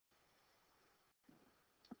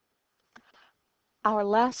Our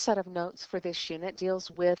last set of notes for this unit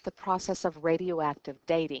deals with the process of radioactive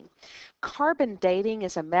dating. Carbon dating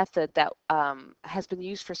is a method that has been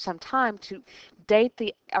used for some time to date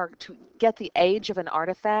or to get the age of an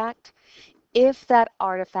artifact if that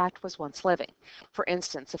artifact was once living. For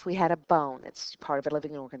instance, if we had a bone, it's part of a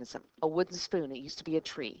living organism. A wooden spoon, it used to be a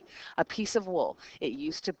tree. A piece of wool, it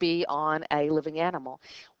used to be on a living animal.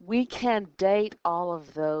 We can date all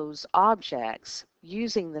of those objects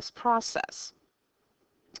using this process.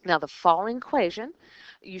 Now, the following equation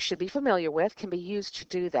you should be familiar with can be used to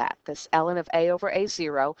do that. This ln of A over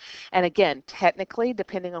A0. And again, technically,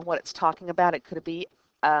 depending on what it's talking about, it could be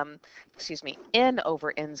N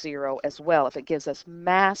over N0 as well if it gives us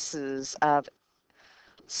masses of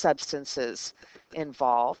substances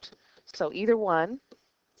involved. So either one,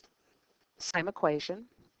 same equation.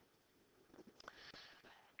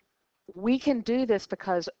 We can do this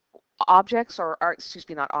because objects,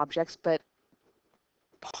 not objects, but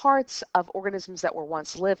parts of organisms that were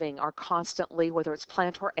once living are constantly, whether it's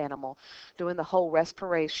plant or animal, doing the whole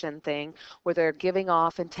respiration thing where they're giving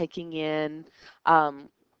off and taking in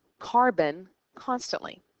carbon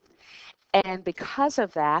constantly. And because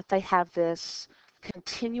of that, they have this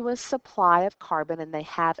continuous supply of carbon and they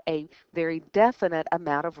have a very definite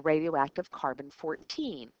amount of radioactive carbon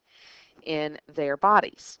 14 in their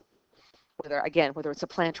bodies. Whether it's a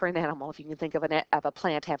plant or an animal, if you can think of a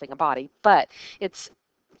plant having a body, but it's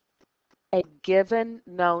a given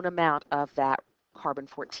known amount of that carbon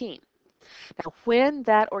 14. Now, when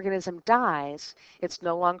that organism dies, it's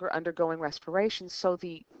no longer undergoing respiration, so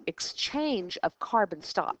the exchange of carbon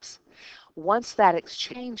stops. Once that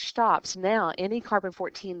exchange stops, now any carbon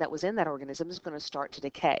 14 that was in that organism is going to start to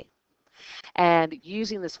decay. And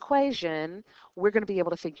using this equation, we're going to be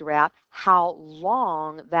able to figure out how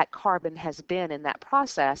long that carbon has been in that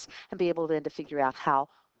process and be able then to figure out how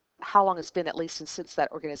long it's been at least since that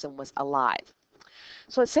organism was alive.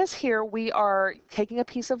 So it says here we are taking a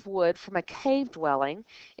piece of wood from a cave dwelling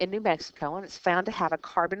in New Mexico, and it's found to have a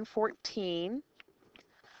carbon 14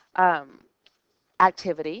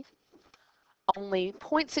 activity, only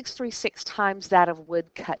 0.636 times that of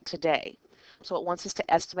wood cut today. So it wants us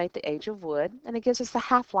to estimate the age of wood, and it gives us the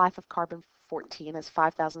half-life of carbon 14 as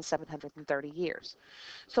 5,730 years.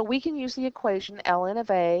 So we can use the equation ln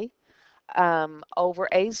of A over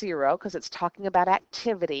A0, because it's talking about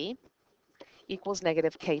activity, equals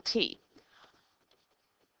negative KT.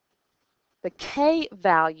 The K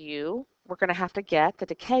value, we're going to have to get the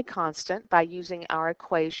decay constant by using our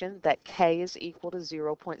equation that K is equal to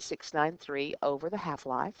 0.693 over the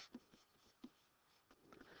half-life,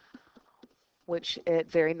 which it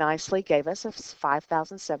very nicely gave us of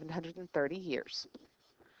 5,730 years.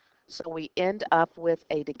 So we end up with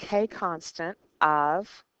a decay constant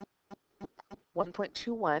of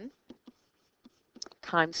 1.21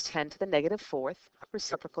 times 10 to the negative fourth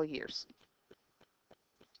reciprocal years.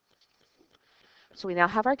 So we now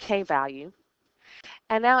have our K value.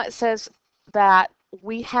 And now it says that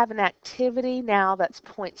we have an activity now that's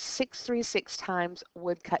 0.636 times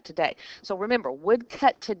wood cut today. So remember, wood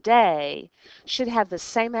cut today should have the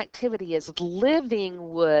same activity as living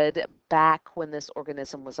wood back when this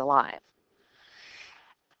organism was alive.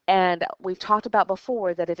 And we've talked about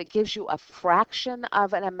before that if it gives you a fraction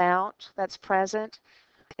of an amount that's present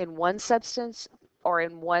in one substance, or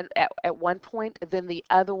in at one point, then the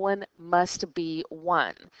other one must be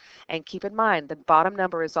 1. And keep in mind, the bottom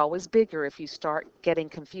number is always bigger if you start getting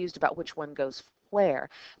confused about which one goes where.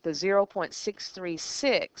 The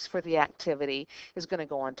 0.636 for the activity is going to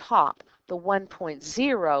go on top. The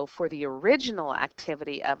 1.0 for the original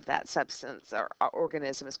activity of that substance or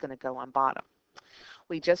organism is going to go on bottom.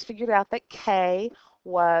 We just figured out that K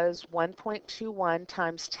was 1.21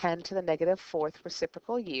 times 10 to the negative fourth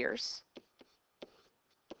reciprocal years.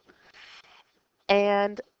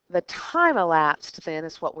 And the time elapsed then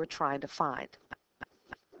is what we're trying to find.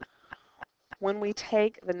 When we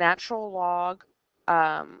take the natural log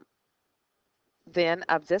then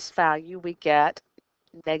of this value, we get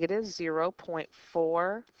negative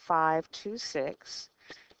 0.4526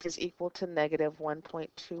 is equal to negative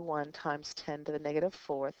 1.21 times 10 to the negative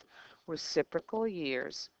fourth reciprocal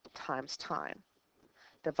years times time.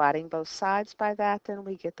 Dividing both sides by that, then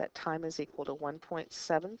we get that time is equal to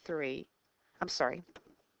 1.73. I'm sorry.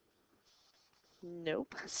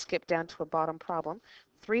 Nope. Skip down to a bottom problem.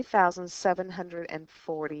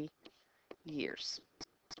 3,740 years.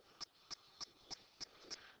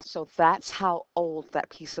 So that's how old that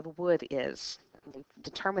piece of wood is. We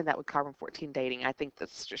determined that with carbon-14 dating. I think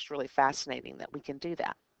that's just really fascinating that we can do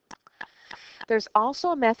that. There's also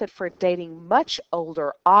a method for dating much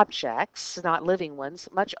older objects, not living ones,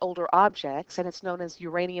 much older objects, and it's known as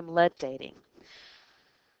uranium-lead dating.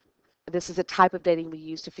 This is a type of dating we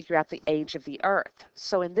use to figure out the age of the Earth.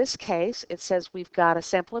 So in this case, it says we've got a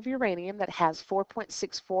sample of uranium that has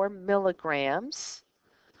 4.64 milligrams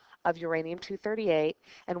of uranium-238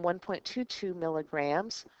 and 1.22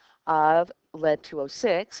 milligrams of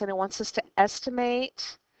lead-206, and it wants us to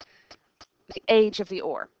estimate the age of the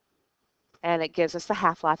ore. And it gives us the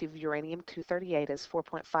half-life of uranium-238 as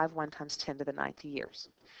 4.51 times 10 to the 90 years.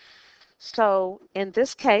 So in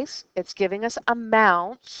this case, it's giving us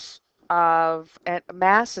amounts of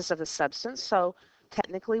masses of the substance. So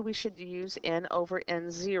technically, we should use N over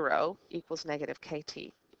N0 equals negative KT.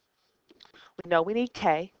 We know we need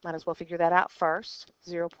K. Might as well figure that out first.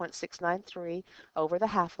 0.693 over the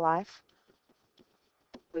half-life,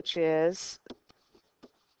 which is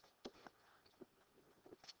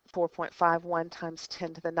 4.51 times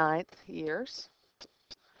 10 to the 9th years.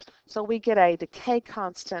 So we get a decay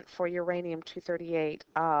constant for uranium-238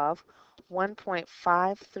 of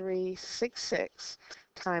 1.5366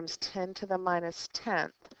 times 10 to the minus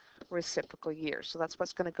 10th reciprocal years. So that's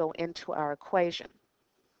what's going to go into our equation.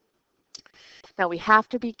 Now we have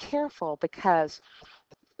to be careful because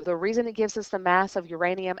the reason it gives us the mass of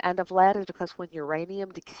uranium and of lead is because when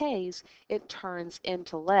uranium decays, it turns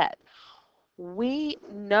into lead. We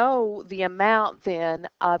know the amount then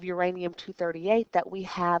of uranium-238 that we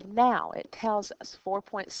have now. It tells us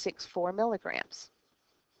 4.64 milligrams.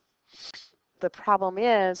 The problem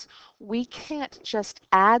is we can't just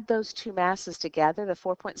add those two masses together, the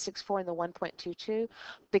 4.64 and the 1.22,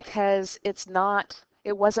 because it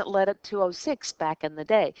wasn't lead at 206 back in the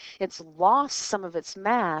day. It's lost some of its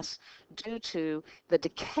mass due to the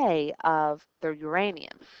decay of the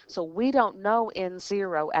uranium. So we don't know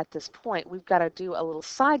N0 at this point. We've got to do a little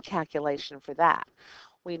side calculation for that.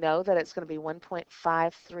 We know that it's going to be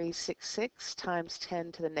 1.5366 times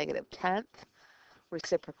 10 to the negative 10th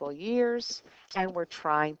reciprocal years, and we're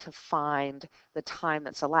trying to find the time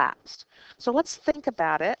that's elapsed. So let's think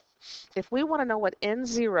about it. If we want to know what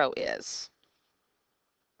N0 is,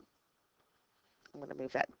 I'm going to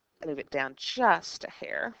move it down just a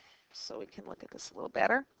hair so we can look at this a little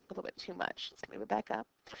better. A little bit too much. Let's move it back up.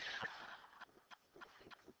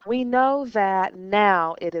 We know that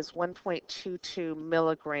now it is 1.22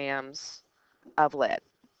 milligrams of lead.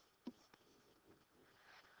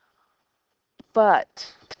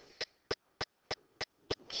 But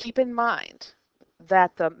keep in mind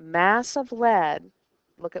that the mass of lead,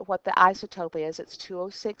 look at what the isotope is, it's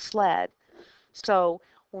 206 lead. So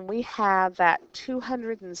when we have that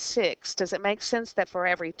 206, does it make sense that for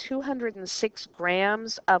every 206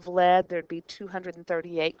 grams of lead, there'd be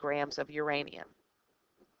 238 grams of uranium?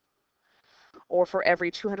 Or for every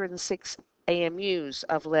 206 AMUs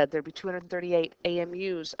of lead, there'd be 238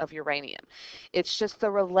 AMUs of uranium. It's just the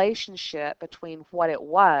relationship between what it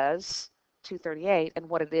was, 238, and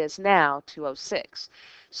what it is now, 206.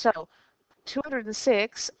 So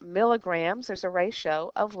 206 milligrams, there's a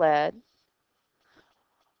ratio of lead,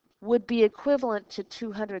 would be equivalent to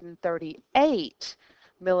 238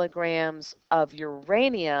 milligrams of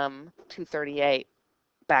uranium-238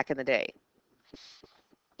 back in the day.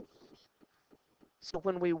 So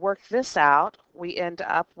when we work this out, we end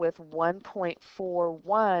up with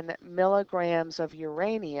 1.41 milligrams of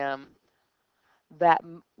uranium that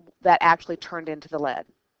actually turned into the lead.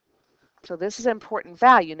 So this is an important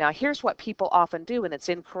value. Now here's what people often do, and it's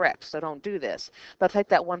incorrect, so don't do this. They'll take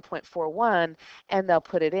that 1.41 and they'll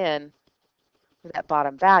put it in that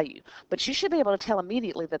bottom value. But you should be able to tell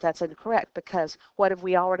immediately that that's incorrect, because what have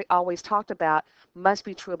we already always talked about must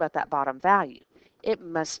be true about that bottom value. It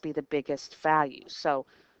must be the biggest value. So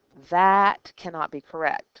that cannot be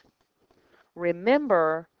correct.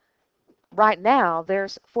 Remember, right now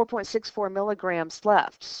there's 4.64 milligrams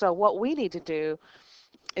left. So what we need to do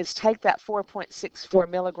is take that 4.64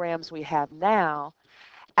 milligrams we have now,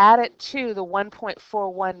 add it to the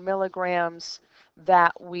 1.41 milligrams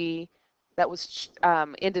that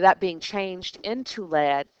ended up being changed into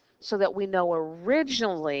lead, so that we know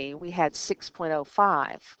originally we had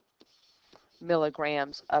 6.05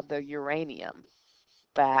 milligrams of the uranium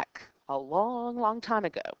back a long, long time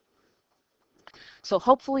ago. So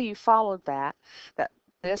hopefully you followed that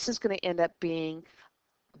this is going to end up being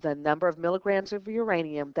the number of milligrams of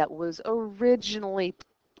uranium that was originally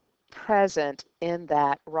present in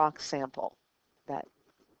that rock sample, that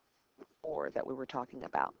ore that we were talking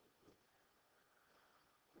about.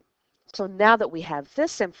 So now that we have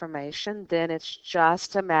this information, then it's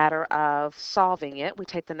just a matter of solving it. We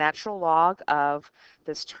take the natural log of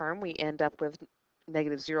this term, we end up with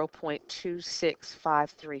negative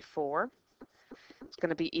 0.26534. It's going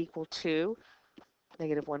to be equal to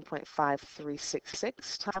negative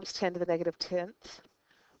 1.5366 times 10 to the negative 10th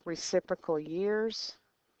reciprocal years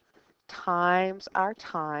times our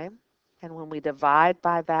time. And when we divide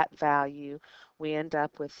by that value, we end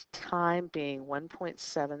up with time being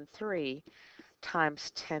 1.73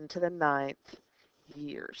 times 10 to the ninth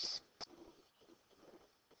years.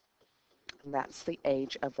 And that's the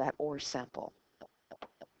age of that ore sample.